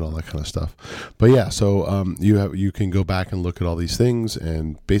ministry name and all that kind of stuff. But yeah, so you can go back and look at all these things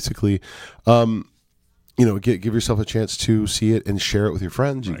and basically, give yourself a chance to see it and share it with your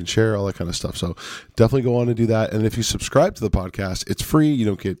friends. You can share all that kind of stuff. So definitely go on and do that. And if you subscribe to the podcast, it's free. You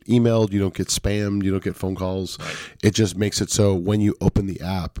don't get emailed. You don't get spammed. You don't get phone calls. Right. It just makes it so when you open the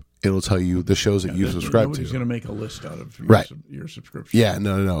app, it'll tell you the shows that you subscribe to. Nobody's going to make a list out of your subscription. Yeah,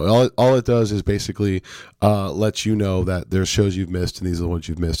 no. All it does is basically lets you know that there's shows you've missed and these are the ones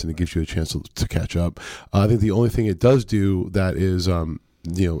you've missed, and it gives you a chance to catch up. I think the only thing it does do that is at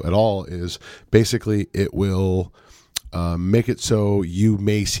all is basically it will make it so you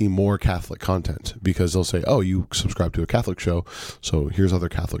may see more Catholic content, because they'll say, oh, you subscribe to a Catholic show, so here's other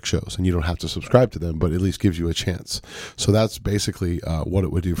Catholic shows, and you don't have to subscribe to them, but at least gives you a chance. So that's basically what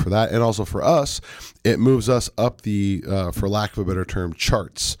it would do for that. And also for us, it moves us up the, for lack of a better term,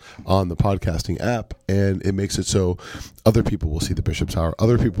 charts on the podcasting app, and it makes it so other people will see the Bishop's Hour,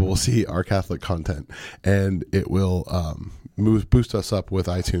 other people will see our Catholic content, and it will boost us up with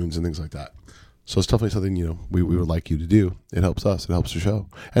iTunes and things like that. So it's definitely something, we would like you to do. It helps us. It helps the show.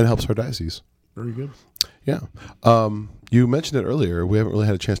 And it helps our diocese. Very good. Yeah. You mentioned it earlier. We haven't really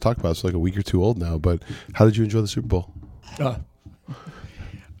had a chance to talk about it. It's like a week or two old now. But how did you enjoy the Super Bowl?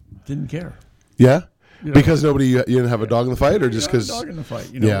 Didn't care. Yeah? Because you didn't have a dog in the fight, or just because? Dog in the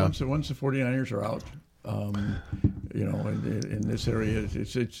fight. Once the 49ers are out, in this area,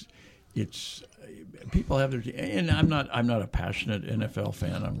 it's people have their, and I'm not a passionate NFL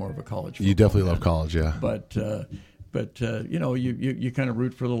fan. I'm more of a college fan. You definitely love college, yeah. But you kind of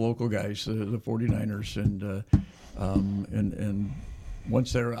root for the local guys, the 49ers, and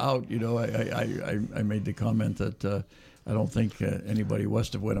once they're out, I made the comment that I don't think anybody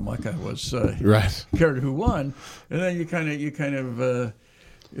west of Winnemucca was right. cared who won, and then you kind of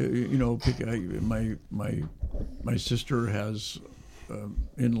pick. My sister has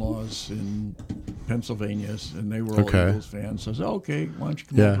in-laws in Pennsylvania, and they were all Eagles fans. So I said, okay, why don't you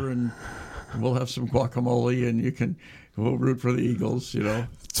come over and we'll have some guacamole, and we'll root for the Eagles.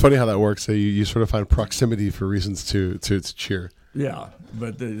 It's funny how that works. So you sort of find proximity for reasons to cheer. Yeah,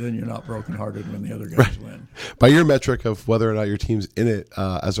 but then you're not brokenhearted when the other guys win. By your metric of whether or not your team's in it,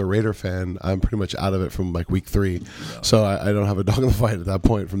 as a Raider fan, I'm pretty much out of it from like week 3. Yeah. So I don't have a dog in the fight at that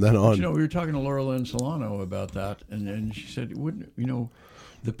point from then on. But, we were talking to Laura Lynn Solano about that, and she said, wouldn't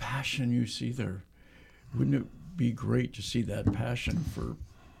the passion you see there, wouldn't it be great to see that passion for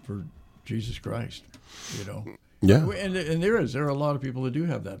Jesus Christ? Yeah. And there are a lot of people that do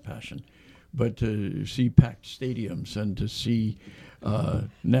have that passion. But to see packed stadiums and to see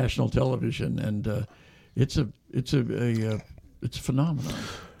national television, and it's a phenomenon.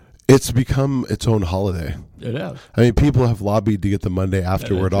 It's become its own holiday. It has. I mean, people have lobbied to get the Monday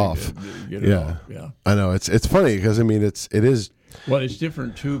afterward off. Yeah, I know it's funny because it is. Well, it's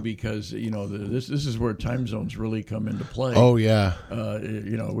different too because this is where time zones really come into play. Oh yeah.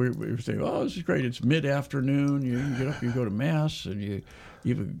 We say, oh, this is great. It's mid-afternoon. You get up, you go to mass, and you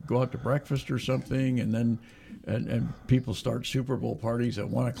even go out to breakfast or something, and then and people start Super Bowl parties at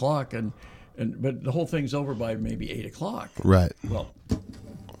 1:00, but the whole thing's over by maybe 8:00. Right. Well,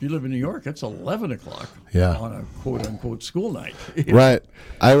 If you live in New York, it's 11 o'clock Yeah. on a quote-unquote school night. Right.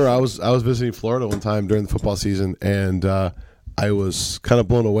 I remember I was visiting Florida one time during the football season, and I was kind of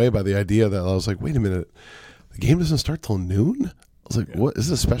blown away by the idea that I was like, wait a minute, the game doesn't start till noon? I was like, what? Is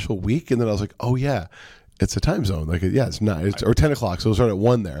this a special week? And then I was like, oh, yeah. It's a time zone. Like, yeah, it's not. It's or 10 o'clock, so it was started at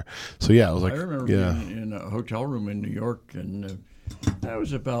 1 there. So, yeah, I was like, I remember being in a hotel room in New York, and that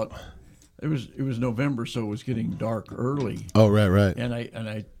was about it was November, so it was getting dark early. Oh, right. And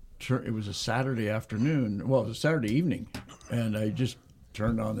it was a Saturday afternoon. Well, it was a Saturday evening, and I just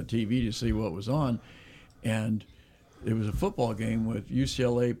turned on the TV to see what was on, and it was a football game with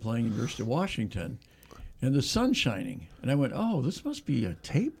UCLA playing University of Washington, and the sun's shining, and I went, "Oh, this must be a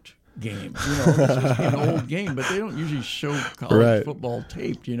taped game. This must be an old game, but they don't usually show college football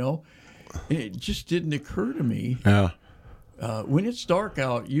taped. And it just didn't occur to me. Yeah. When it's dark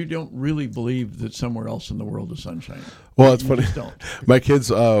out, you don't really believe that somewhere else in the world is sunshine. Well, it's You funny. just don't. My kids,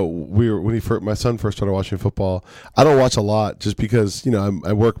 my son first started watching football. I don't watch a lot just because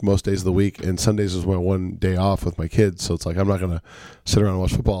I work most days of the week, and Sundays is my one day off with my kids. So it's like I'm not gonna sit around and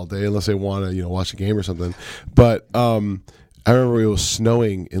watch football all day unless they want to watch a game or something. But I remember it was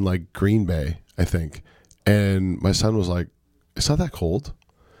snowing in like Green Bay, I think, and my son was like, "It's not that cold."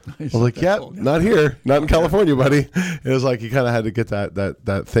 I was like, "Yeah, not here, not in California, buddy." It was like you kind of had to get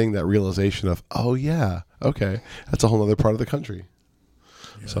that realization of, "Oh yeah, okay, that's a whole other part of the country."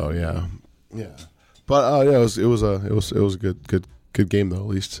 Yeah. So yeah. But it was a good game though. At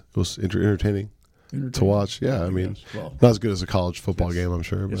least it was entertaining to watch. Yeah, I mean, not as good as a college football game, I'm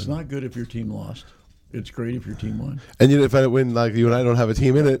sure. But It's not good if your team lost. It's great if your team won. And if I win, like you and I don't have a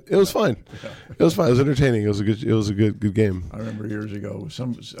team in it, it was fine. It was fine. It was entertaining. It was a good game. I remember years ago,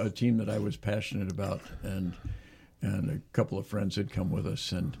 a team that I was passionate about, and a couple of friends had come with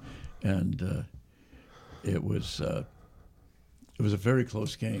us, and it was a very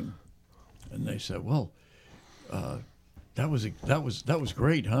close game, and they said, "Well, that was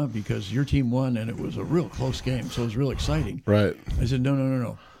great, huh? Because your team won, and it was a real close game, so it was real exciting." Right. I said,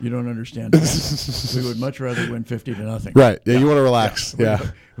 No. You don't understand. We would much rather win 50-0. Right. Yeah. You want to relax.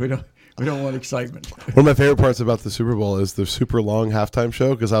 Yeah. We don't want excitement. One of my favorite parts about the Super Bowl is the super long halftime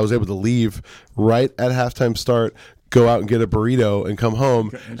show, because I was able to leave right at halftime start, go out and get a burrito, and come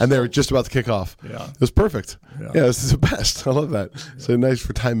home, and they were just about to kick off. Yeah. It was perfect. Yeah, this is the best. I love that. So nice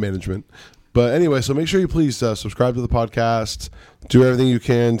for time management. But anyway, so make sure you please subscribe to the podcast. Do everything you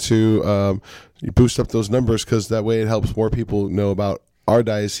can to boost up those numbers, because that way it helps more people know about our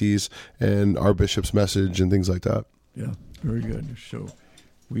diocese and our bishop's message and things like that. Yeah, very good. So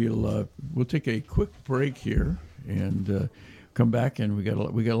we'll take a quick break here and come back, and we got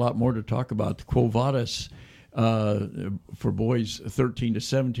a lot more to talk about. The Quo Vadis for boys 13 to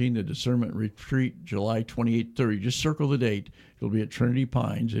 17, the Discernment Retreat, July 28th, 30. Just circle the date. It'll be at Trinity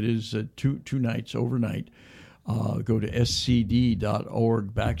Pines. It is two nights overnight. Go to scd.org/Quo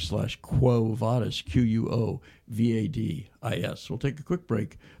Vadis, QUOVADIS. We'll take a quick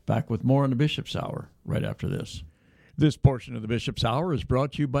break. Back with more on the Bishop's Hour right after this. This portion of the Bishop's Hour is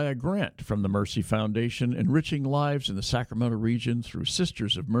brought to you by a grant from the Mercy Foundation, enriching lives in the Sacramento region through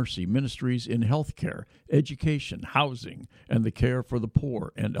Sisters of Mercy ministries in healthcare, education, housing, and the care for the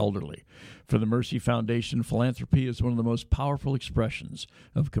poor and elderly. For the Mercy Foundation, philanthropy is one of the most powerful expressions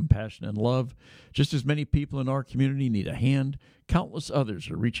of compassion and love. Just as many people in our community need a hand, countless others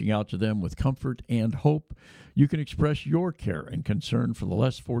are reaching out to them with comfort and hope. You can express your care and concern for the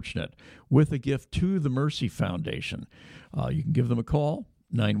less fortunate with a gift to the Mercy Foundation. You can give them a call,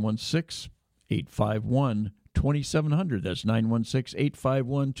 916-851-2700. That's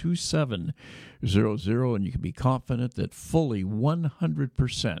 916-851-2700. And you can be confident that fully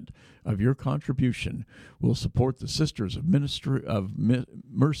 100% of your contribution will support the Sisters of Mercy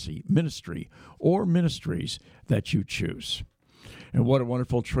ministry or ministries that you choose. And what a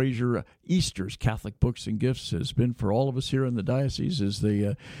wonderful treasure Easter's Catholic Books and Gifts has been for all of us here in the diocese as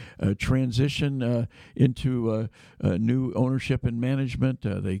they transition into new ownership and management.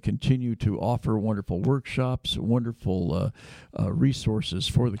 They continue to offer wonderful workshops, wonderful resources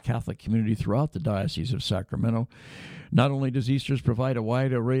for the Catholic community throughout the Diocese of Sacramento. Not only does Easter's provide a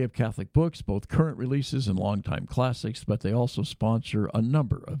wide array of Catholic books, both current releases and longtime classics, but they also sponsor a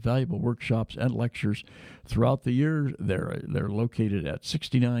number of valuable workshops and lectures throughout the year. They're located at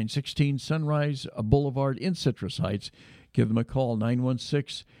 6916 Sunrise Boulevard in Citrus Heights. Give them a call,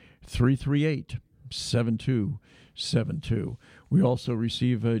 916-338-7272. We also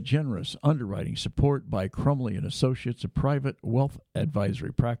receive generous underwriting support by Crumley & Associates, a private wealth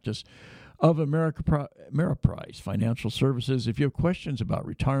advisory practice. of Ameriprise Financial Services. If you have questions about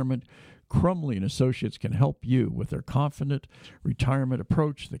retirement, Crumley and Associates can help you with their confident retirement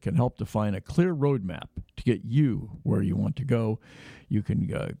approach that can help define a clear roadmap to get you where you want to go. You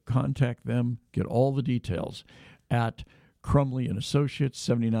can contact them, get all the details at Crumley and Associates,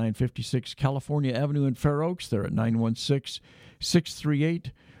 7956 California Avenue in Fair Oaks. They're at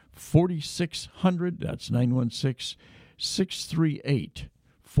 916-638-4600. That's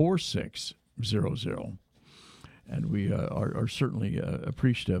 916-638-4600. And we are certainly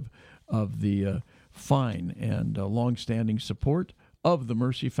appreciative of the fine and long-standing support of the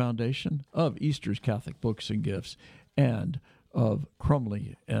Mercy Foundation, of Easter's Catholic Books and Gifts, and of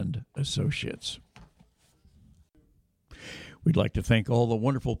Crumley and Associates. We'd like to thank all the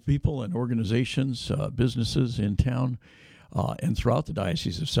wonderful people and organizations, businesses in town and throughout the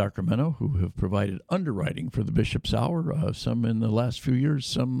Diocese of Sacramento who have provided underwriting for the Bishop's Hour, some in the last few years,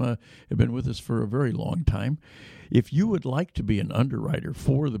 some have been with us for a very long time. If you would like to be an underwriter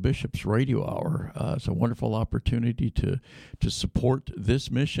for the Bishop's Radio Hour, it's a wonderful opportunity to support this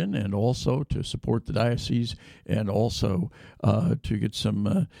mission and also to support the diocese and also to get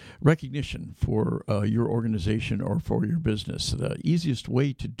some recognition for your organization or for your business. The easiest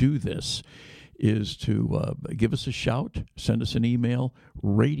way to do this is to give us a shout, send us an email,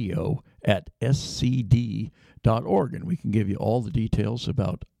 radio@scd.org, and we can give you all the details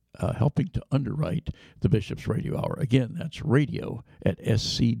about helping to underwrite the Bishop's Radio Hour. Again, that's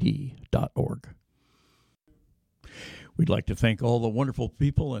radio@scd.org. We'd like to thank all the wonderful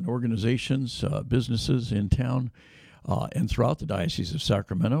people and organizations, businesses in town and throughout the Diocese of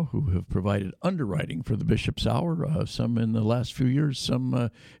Sacramento who have provided underwriting for the Bishop's Hour, some in the last few years, some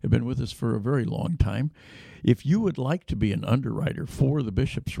have been with us for a very long time. If you would like to be an underwriter for the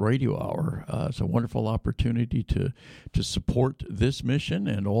Bishop's Radio Hour, it's a wonderful opportunity to support this mission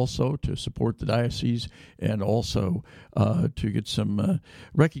and also to support the diocese and also to get some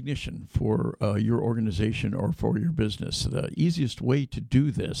recognition for your organization or for your business. The easiest way to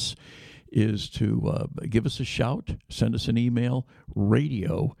do this is to give us a shout, send us an email,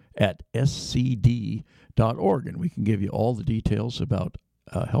 radio@scd.org, and we can give you all the details about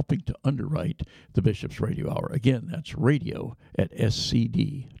helping to underwrite the Bishop's Radio Hour. Again, that's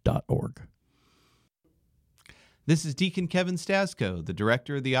radio@scd.org. This is Deacon Kevin Stasko, the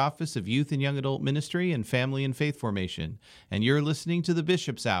Director of the Office of Youth and Young Adult Ministry and Family and Faith Formation, and you're listening to the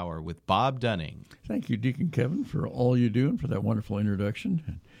Bishop's Hour with Bob Dunning. Thank you, Deacon Kevin, for all you do and for that wonderful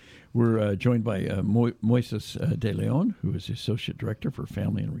introduction. We're joined by Moises De Leon, who is the Associate Director for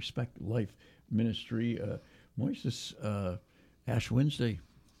Family and Respect Life Ministry. Moises, Ash Wednesday,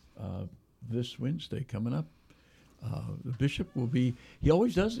 this Wednesday coming up. The bishop will be, he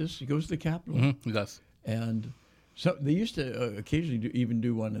always does this, he goes to the Capitol. Mm-hmm, he does. And so they used to occasionally even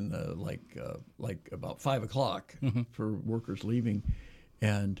do one in the, like about 5 o'clock for workers leaving.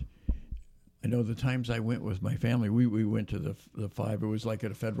 And I know the times I went with my family, we went to the 5. It was like at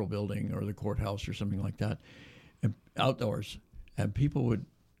a federal building or the courthouse or something like that, and outdoors. And people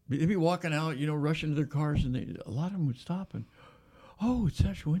they'd be walking out, rushing to their cars, and a lot of them would stop and, oh, it's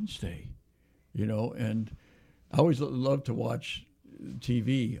Ash Wednesday, And I always love to watch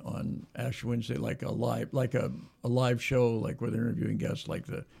TV on Ash Wednesday, like a live show, like where they're interviewing guests, like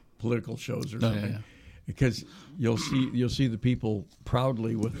the political shows or something. Yeah. Because you'll see the people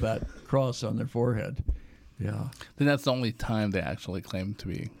proudly with that cross on their forehead. Yeah. Then that's the only time they actually claim to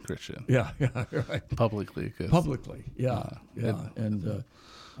be Christian. Yeah, right. Publicly. Yeah. And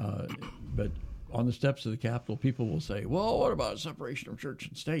but on the steps of the Capitol, people will say, well, what about separation of church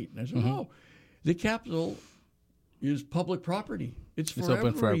and state? And I said, no, the Capitol is public property. It's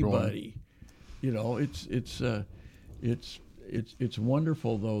open for everybody. It's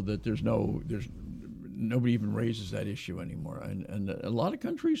wonderful though that there's nobody even raises that issue anymore, and a lot of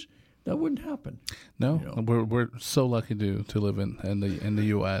countries that wouldn't happen. No, we're so lucky to live in the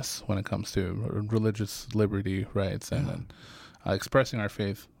U.S. when it comes to religious liberty rights and expressing our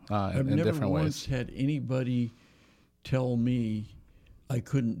faith in different ways. I've never once had anybody tell me I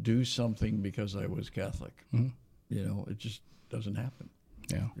couldn't do something because I was Catholic. It just doesn't happen.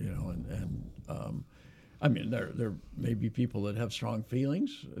 Yeah. I mean, there may be people that have strong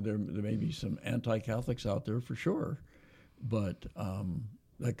feelings. There may be some anti-Catholics out there for sure, but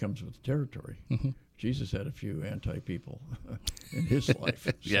that comes with the territory. Jesus had a few anti-people in his life.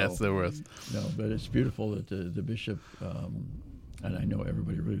 Yes, there was. No, but it's beautiful that the bishop, and I know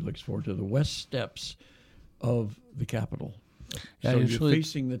everybody really looks forward to the west steps of the Capitol. Yeah, so you're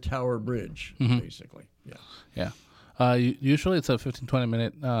facing the Tower Bridge, basically. Yeah. Yeah. Usually it's a 15-20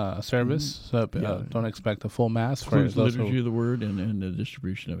 minute service, so don't expect a full mass. Includes the those liturgy of the word and the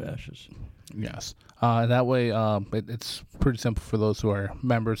distribution of ashes. Yes. That way, it's pretty simple for those who are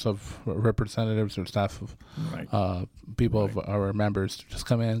members of representatives or staff of people of our members to just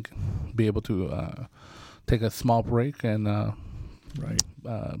come in, be able to take a small break and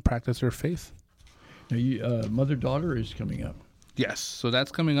practice their faith. Now, Mother-Daughter is coming up. Yes. So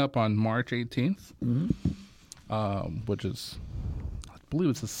that's coming up on March 18th, which is, I believe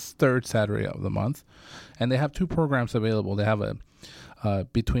it's the third Saturday of the month. And they have two programs available. They have a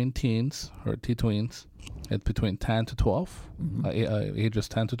Between Teens, or T-Tweens. It's between 10 to 12, ages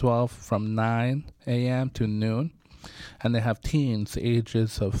 10 to 12, from 9 a.m. to noon. And they have teens,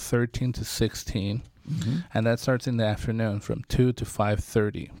 ages of 13 to 16. And that starts in the afternoon from 2 to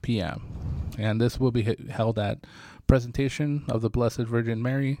 5:30 p.m. And this will be held at Presentation of the Blessed Virgin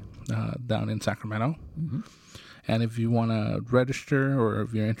Mary down in Sacramento. And if you want to register, or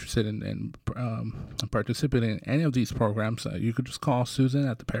if you're interested in participating in any of these programs, you could just call Susan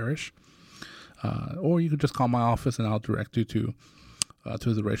at the parish, or you could just call my office and I'll direct you to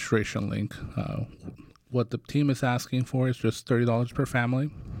the registration link. What the team is asking for is just $30 per family.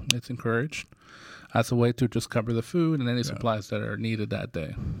 It's encouraged as a way to just cover the food and any supplies that are needed that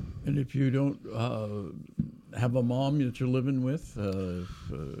day. And if you don't have a mom that you're living with,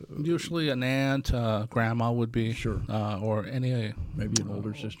 usually an aunt, grandma would be, or any maybe an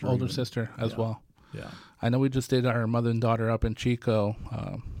older sister, sister as well. Yeah, I know we just did our mother and daughter up in Chico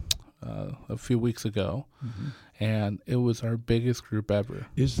a few weeks ago, and it was our biggest group ever.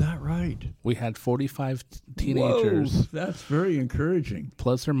 Is that right? We had 45 teenagers. Whoa, that's very encouraging.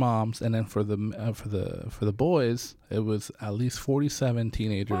 Plus their moms, and then for the boys, it was at least 47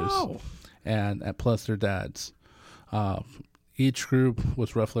 teenagers. Wow. And plus their dads. Each group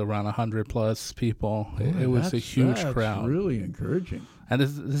was roughly around 100 plus people. It was a huge crowd. That's really encouraging. And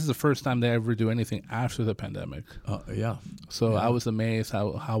this is the first time they ever do anything after the pandemic. So I was amazed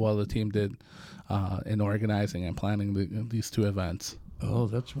how well the team did in organizing and planning these two events. Oh,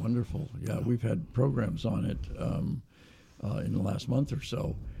 that's wonderful. Yeah, we've had programs on it in the last month or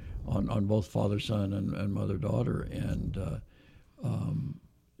so on both father-son and mother-daughter. And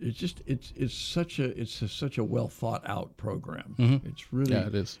it's such a well thought out program. It's really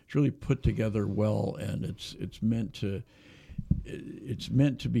it's really put together well, and it's meant to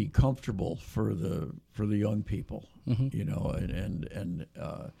be comfortable for the young people, and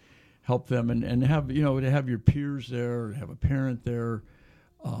help them and have to have your peers there, have a parent there,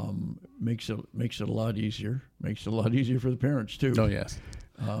 makes it a lot easier. Makes it a lot easier for the parents too. Oh yes.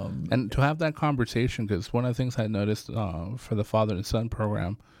 And to have that conversation, because one of the things I noticed for the father and son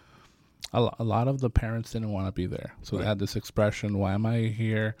program, a lot of the parents didn't want to be there. So they had this expression, why am I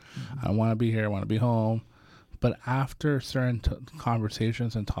here? I don't want to be here. I want to be home. But after certain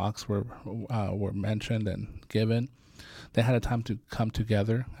conversations and talks were mentioned and given, they had a time to come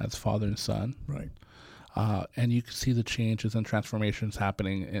together as father and son. Right. And you could see the changes and transformations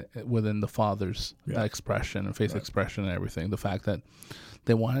happening within the father's expression and face expression and everything. The fact that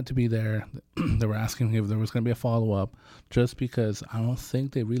they wanted to be there. They were asking if there was going to be a follow-up, just because I don't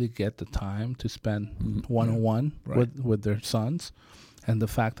think they really get the time to spend one-on-one with their sons. And the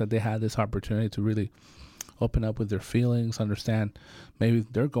fact that they had this opportunity to really open up with their feelings, understand maybe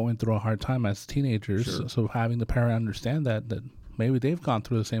they're going through a hard time as teenagers. So having the parent understand that maybe they've gone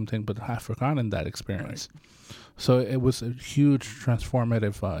through the same thing but have forgotten that experience. So it was a huge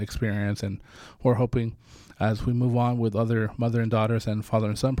transformative experience, and we're hoping as we move on with other mother and daughters and father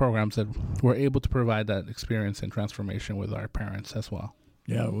and son programs that we're able to provide that experience and transformation with our parents as well.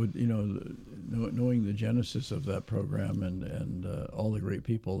 Yeah, knowing the genesis of that program and all the great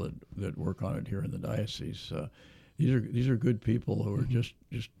people that work on it here in the diocese, these are good people who are just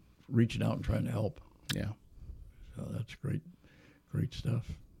reaching out and trying to help. Yeah, so that's great stuff.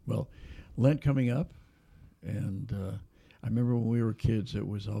 Well, Lent coming up, and I remember when we were kids, it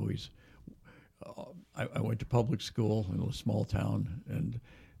was always. I went to public school in a small town, and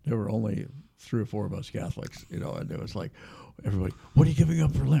there were only 3 or 4 of us Catholics, and it was like, everybody, what are you giving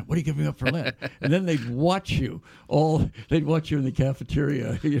up for Lent? What are you giving up for Lent? And then they'd watch you in the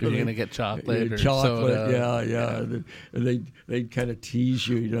cafeteria. You're going to get chocolate or chocolate, soda. And they'd kind of tease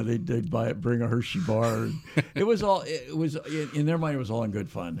you, they'd bring a Hershey bar. And it was in their mind, it was all in good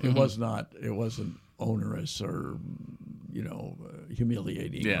fun. It wasn't onerous or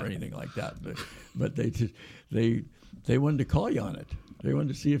humiliating or anything like that. But they wanted to call you on it. They wanted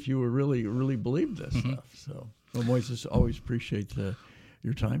to see if you were really believed this stuff. So, well, Moises, always appreciate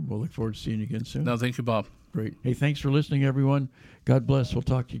your time. We'll look forward to seeing you again soon. No, thank you, Bob. Great. Hey, thanks for listening, everyone. God bless. We'll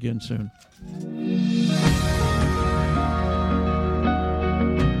talk to you again soon.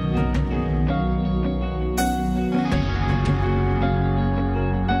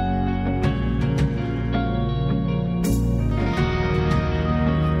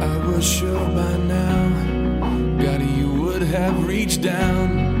 was sure by now, God, you would have reached down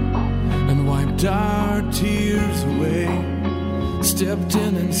and wiped our tears away, stepped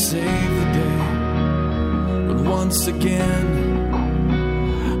in and saved the day. But once again,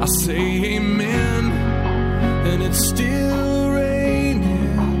 I say amen, and it's still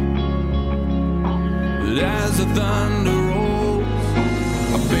raining. But as the thunder rolls,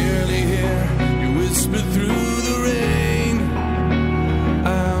 I barely hear you whisper through